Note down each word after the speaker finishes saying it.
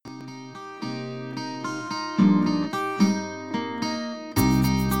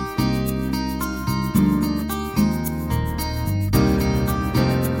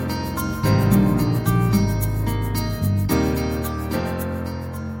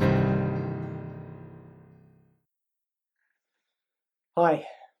Hi,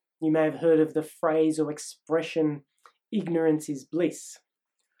 you may have heard of the phrase or expression, ignorance is bliss.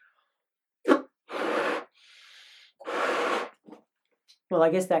 Well, I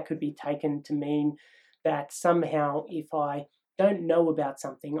guess that could be taken to mean that somehow if I don't know about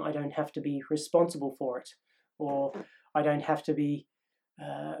something, I don't have to be responsible for it, or I don't have to be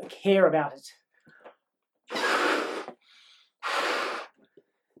care about it.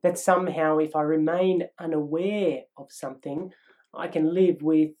 That somehow if I remain unaware of something, I can live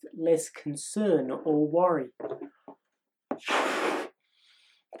with less concern or worry.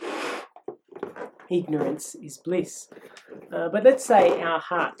 Ignorance is bliss. But let's say our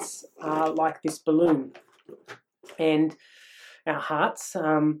hearts are like this balloon, and our hearts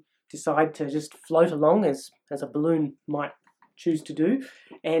decide to just float along as a balloon might choose to do,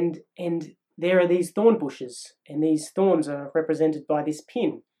 and there are these thorn bushes, and these thorns are represented by this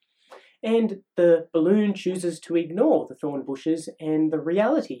pin. And the balloon chooses to ignore the thorn bushes and the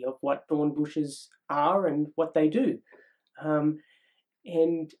reality of what thorn bushes are and what they do. And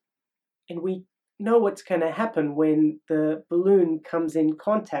we know what's going to happen when the balloon comes in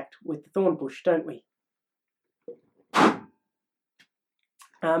contact with the thorn bush, don't we?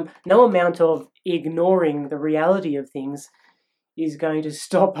 No amount of ignoring the reality of things is going to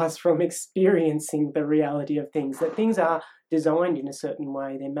stop us from experiencing the reality of things, that things are designed in a certain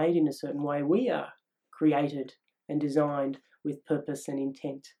way, they're made in a certain way. We are created and designed with purpose and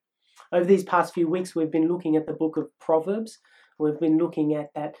intent. Over these past few weeks, we've been looking at the book of Proverbs. We've been looking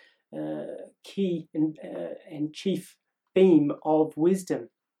at that key and chief theme of wisdom.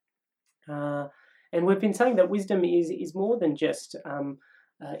 And we've been saying that wisdom is more than just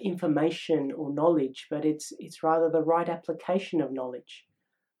information or knowledge, but it's rather the right application of knowledge.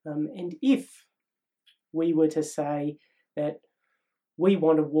 And if we were to say that we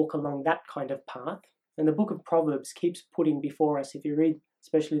want to walk along that kind of path, and the book of Proverbs keeps putting before us, if you read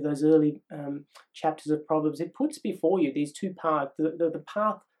especially those early chapters of Proverbs, it puts before you these two paths, the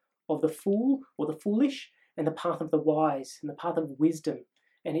path of the fool or the foolish, and the path of the wise, and the path of wisdom.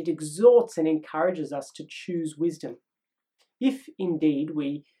 And it exhorts and encourages us to choose wisdom. If indeed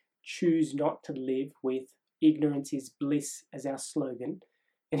we choose not to live with ignorance is bliss as our slogan,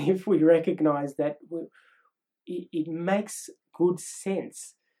 and if we recognize that it makes good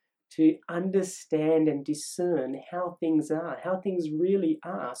sense to understand and discern how things are, how things really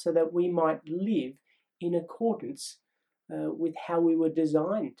are, so that we might live in accordance with how we were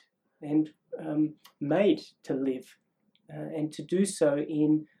designed and made to live, and to do so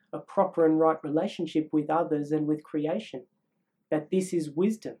in a proper and right relationship with others and with creation. That this is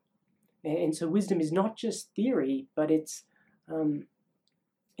wisdom. And so wisdom is not just theory, but it's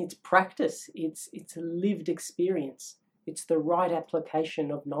practice, it's a lived experience, it's the right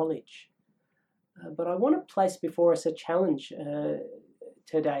application of knowledge. But I want to place before us a challenge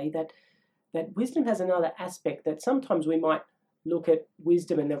today, that wisdom has another aspect, that sometimes we might look at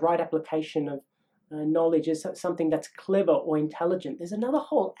wisdom and the right application of knowledge as something that's clever or intelligent. There's another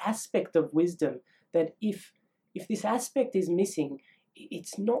whole aspect of wisdom that if this aspect is missing,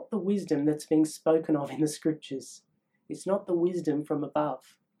 it's not the wisdom that's being spoken of in the scriptures. It's not the wisdom from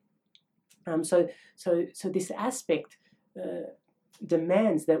above. So this aspect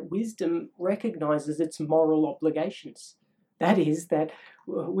demands that wisdom recognizes its moral obligations. That is, that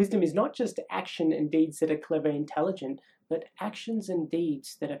wisdom is not just action and deeds that are clever and intelligent, but actions and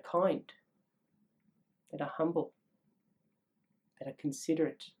deeds that are kind, that are humble, that are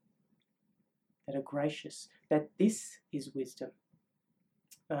considerate, that are gracious. That this is wisdom.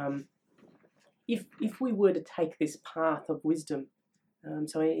 If we were to take this path of wisdom,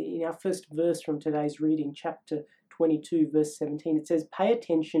 so in our first verse from today's reading, chapter 22, verse 17, it says, "Pay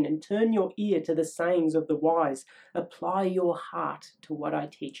attention and turn your ear to the sayings of the wise. Apply your heart to what I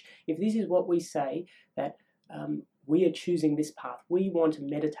teach." If this is what we say, that we are choosing this path, we want to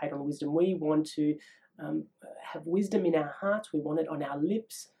meditate on wisdom, we want to have wisdom in our hearts, we want it on our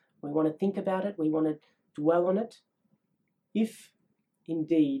lips, we want to think about it, we want to dwell on it. If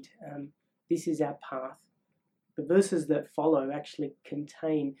indeed this is our path, the verses that follow actually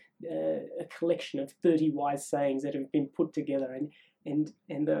contain a collection of 30 wise sayings that have been put together, and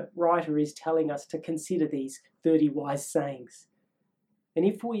the writer is telling us to consider these 30 wise sayings. And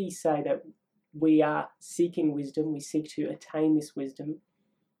if we say that we are seeking wisdom, we seek to attain this wisdom,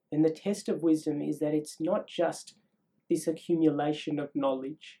 then the test of wisdom is that it's not just this accumulation of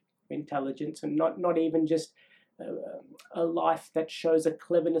knowledge, intelligence, and not even just a life that shows a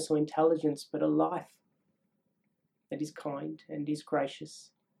cleverness or intelligence, but a life that is kind and is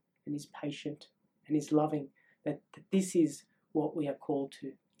gracious and is patient and is loving. That this is what we are called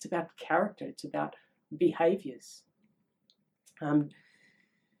to. It's about character, it's about behaviors.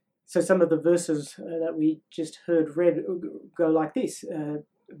 So some of the verses that we just heard read go like this.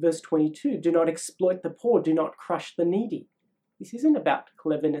 Verse 22, do not exploit the poor, do not crush the needy. This isn't about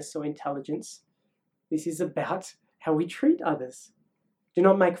cleverness or intelligence. This is about how we treat others. Do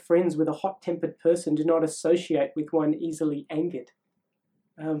not make friends with a hot-tempered person. Do not associate with one easily angered.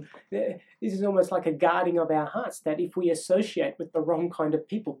 This is almost like a guarding of our hearts, that if we associate with the wrong kind of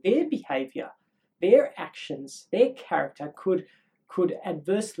people, their behavior, their actions, their character could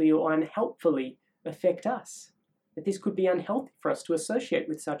adversely or unhelpfully affect us. That this could be unhealthy for us to associate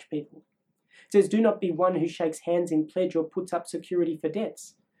with such people. It says, do not be one who shakes hands in pledge or puts up security for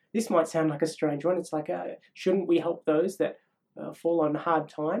debts. This might sound like a strange one. It's like, shouldn't we help those that fall on hard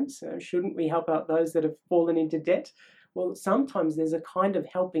times? Shouldn't we help out those that have fallen into debt? Well, sometimes there's a kind of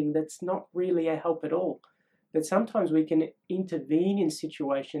helping that's not really a help at all. That sometimes we can intervene in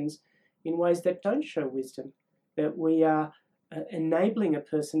situations in ways that don't show wisdom. That we are enabling a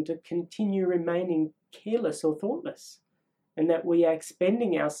person to continue remaining careless or thoughtless, and that we are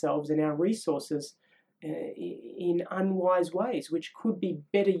expending ourselves and our resources in unwise ways, which could be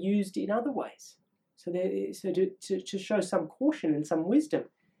better used in other ways. So to show some caution and some wisdom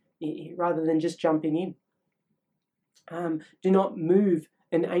rather than just jumping in. Do not move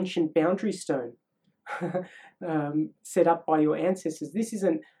an ancient boundary stone set up by your ancestors. This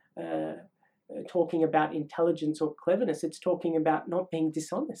isn't talking about intelligence or cleverness. It's talking about not being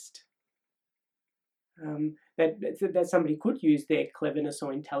dishonest. That somebody could use their cleverness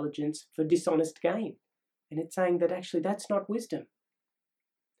or intelligence for dishonest gain. And it's saying that actually that's not wisdom.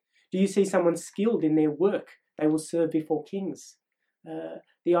 Do you see someone skilled in their work? They will serve before kings.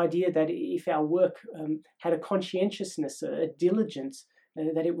 The idea that if our work had a conscientiousness, a diligence,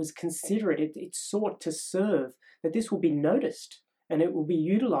 that it was considerate, it sought to serve, that this will be noticed and it will be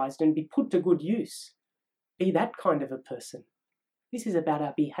utilized and be put to good use. Be that kind of a person. This is about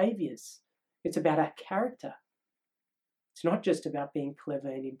our behaviors. It's about our character. It's not just about being clever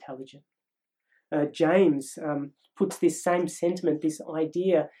and intelligent. James puts this same sentiment, this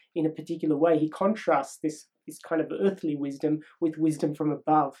idea in a particular way. He contrasts this kind of earthly wisdom with wisdom from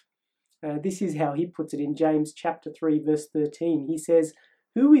above. This is how he puts it in James chapter 3, verse 13. He says,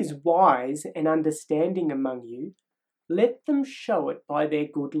 who is wise and understanding among you? Let them show it by their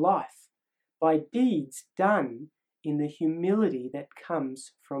good life, by deeds done in the humility that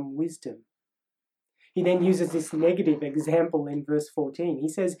comes from wisdom. He then uses this negative example in verse 14. He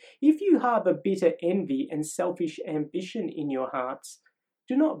says, if you harbor bitter envy and selfish ambition in your hearts,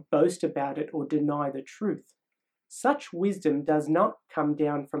 do not boast about it or deny the truth. Such wisdom does not come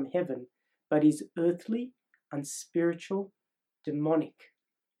down from heaven, but is earthly, unspiritual, demonic.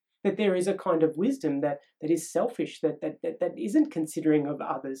 That there is a kind of wisdom that is selfish, that isn't considering of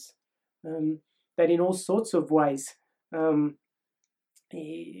others, that in all sorts of ways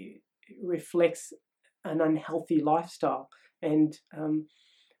reflects an unhealthy lifestyle and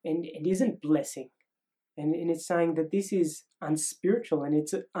isn't blessing, and it's saying that this is unspiritual and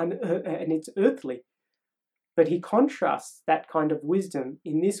it's earthly. But he contrasts that kind of wisdom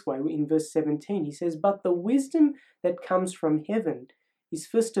in this way in verse 17. He says, but the wisdom that comes from heaven is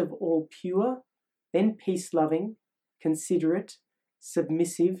first of all pure, then peace-loving, considerate,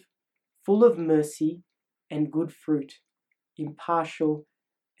 submissive, full of mercy and good fruit, impartial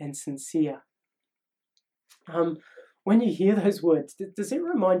and sincere. When you hear those words, does it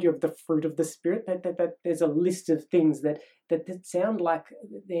remind you of the fruit of the Spirit? That there's a list of things that sound like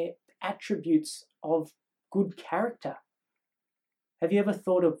they're attributes of good character. Have you ever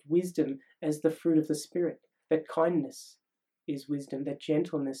thought of wisdom as the fruit of the Spirit? That kindness is wisdom, that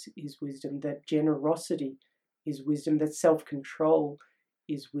gentleness is wisdom, that generosity is wisdom, that self-control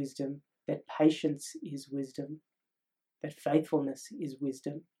is wisdom, that patience is wisdom, that faithfulness is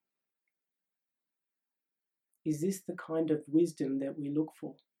wisdom. Is this the kind of wisdom that we look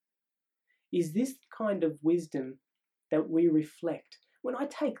for? Is this the kind of wisdom that we reflect? When I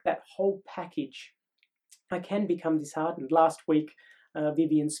take that whole package, I can become disheartened. Last week,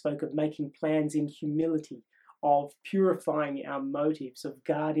 Vivian spoke of making plans in humility, of purifying our motives, of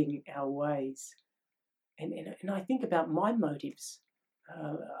guarding our ways. And I think about my motives.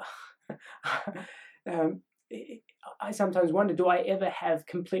 I sometimes wonder, do I ever have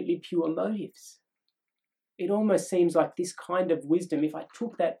completely pure motives? It almost seems like this kind of wisdom, if I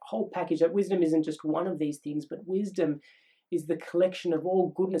took that whole package, that wisdom isn't just one of these things, but wisdom is the collection of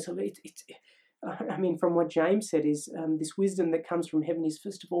all goodness. From what James said, is this wisdom that comes from heaven is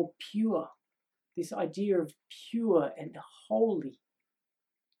first of all pure. This idea of pure and holy.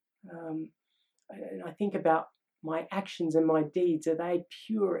 And I think about my actions and my deeds. Are they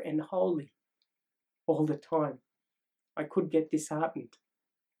pure and holy all the time? I could get disheartened.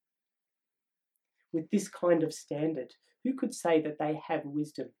 With this kind of standard, who could say that they have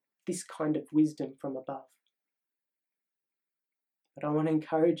wisdom, this kind of wisdom from above? But I want to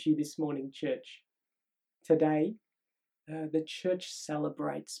encourage you this morning, church. Today, the church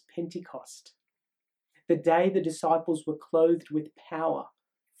celebrates Pentecost, the day the disciples were clothed with power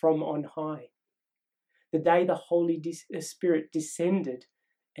from on high, the day the Holy Spirit descended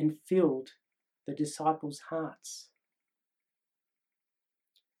and filled the disciples' hearts.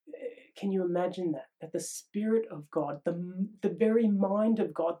 Can you imagine that? That the Spirit of God, the very mind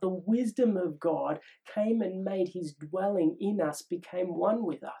of God, the wisdom of God came and made his dwelling in us, became one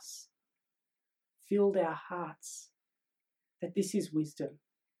with us, filled our hearts. That this is wisdom.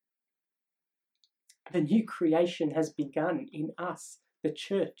 The new creation has begun in us, the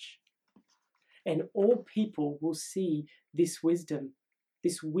church. And all people will see this wisdom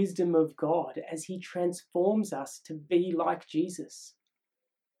of God as he transforms us to be like Jesus.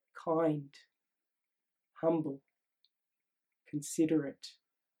 Kind, humble, considerate,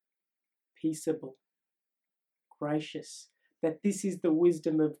 peaceable, gracious. That this is the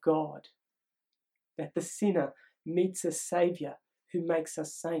wisdom of God. That the sinner meets a Saviour who makes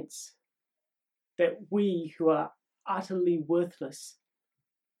us saints. That we who are utterly worthless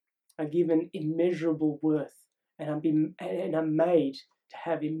are given immeasurable worth and are made to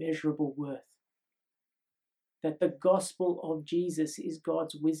have immeasurable worth. That the gospel of Jesus is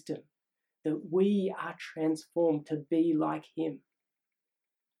God's wisdom, that we are transformed to be like him.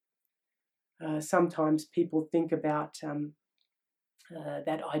 Sometimes people think about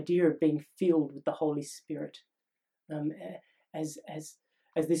that idea of being filled with the Holy Spirit as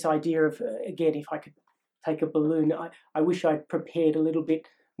this idea of, again, if I could take a balloon, I wish I'd prepared a little bit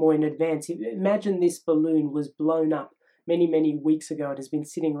more in advance. Imagine this balloon was blown up many, many weeks ago. It has been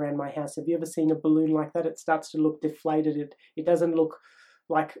sitting around my house. Have you ever seen a balloon like that? It starts to look deflated. It doesn't look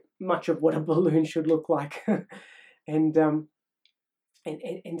like much of what a balloon should look like. And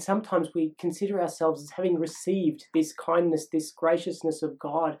sometimes we consider ourselves as having received this kindness, this graciousness of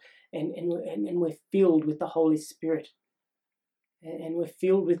God, and we're filled with the Holy Spirit. And we're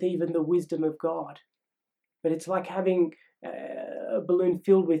filled with even the wisdom of God. But it's like having a balloon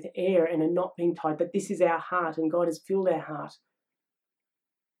filled with air and a knot being tied, that this is our heart and God has filled our heart.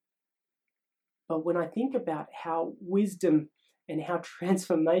 But when I think about how wisdom and how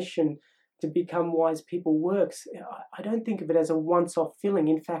transformation to become wise people works, I don't think of it as a once-off filling.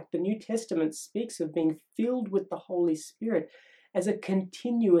 In fact, the New Testament speaks of being filled with the Holy Spirit as a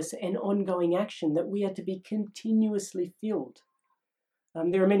continuous and ongoing action, that we are to be continuously filled.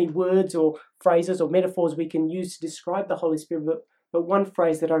 There are many words or phrases or metaphors we can use to describe the Holy Spirit, but one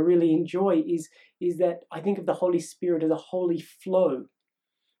phrase that I really enjoy is that I think of the Holy Spirit as a holy flow,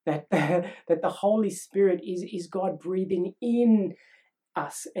 that the Holy Spirit is God breathing in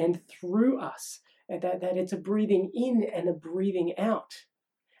us and through us, that it's a breathing in and a breathing out,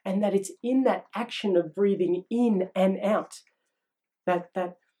 and that it's in that action of breathing in and out,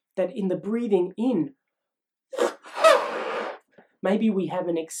 that in the breathing in, maybe we have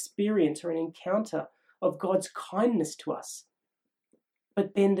an experience or an encounter of God's kindness to us.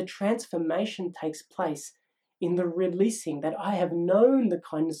 But then the transformation takes place in the releasing, that I have known the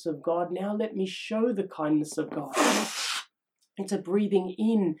kindness of God, now let me show the kindness of God. It's a breathing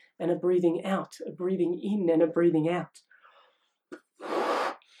in and a breathing out, a breathing in and a breathing out.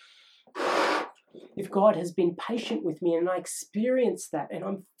 If God has been patient with me and I experience that and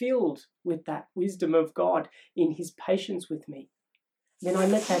I'm filled with that wisdom of God in his patience with me, then I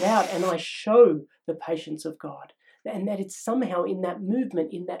let that out and I show the patience of God. And that it's somehow in that movement,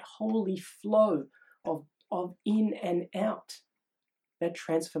 in that holy flow of in and out, that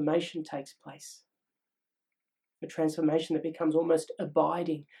transformation takes place. A transformation that becomes almost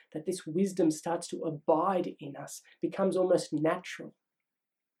abiding, that this wisdom starts to abide in us, becomes almost natural.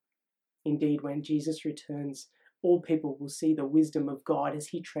 Indeed, when Jesus returns, all people will see the wisdom of God as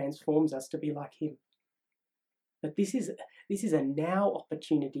he transforms us to be like him. But this is a now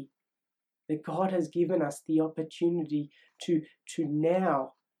opportunity, that God has given us the opportunity to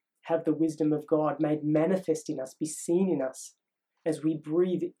now have the wisdom of God made manifest in us, be seen in us, as we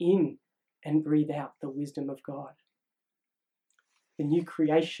breathe in and breathe out the wisdom of God. The new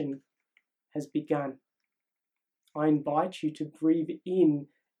creation has begun. I invite you to breathe in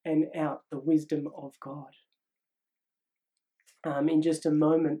and out the wisdom of God. In just a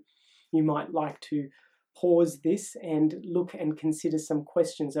moment, you might like to pause this and look and consider some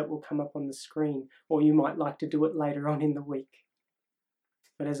questions that will come up on the screen, or you might like to do it later on in the week.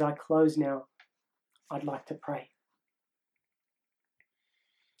 But as I close now, I'd like to pray.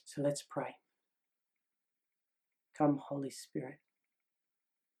 So let's pray. Come, Holy Spirit.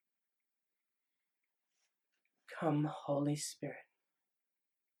 Come, Holy Spirit.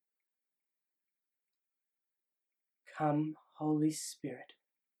 Come, Holy Spirit.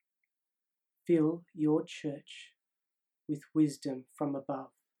 Fill your church with wisdom from above,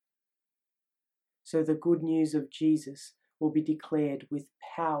 so the good news of Jesus will be declared with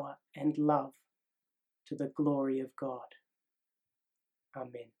power and love to the glory of God.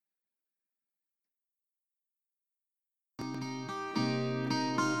 Amen.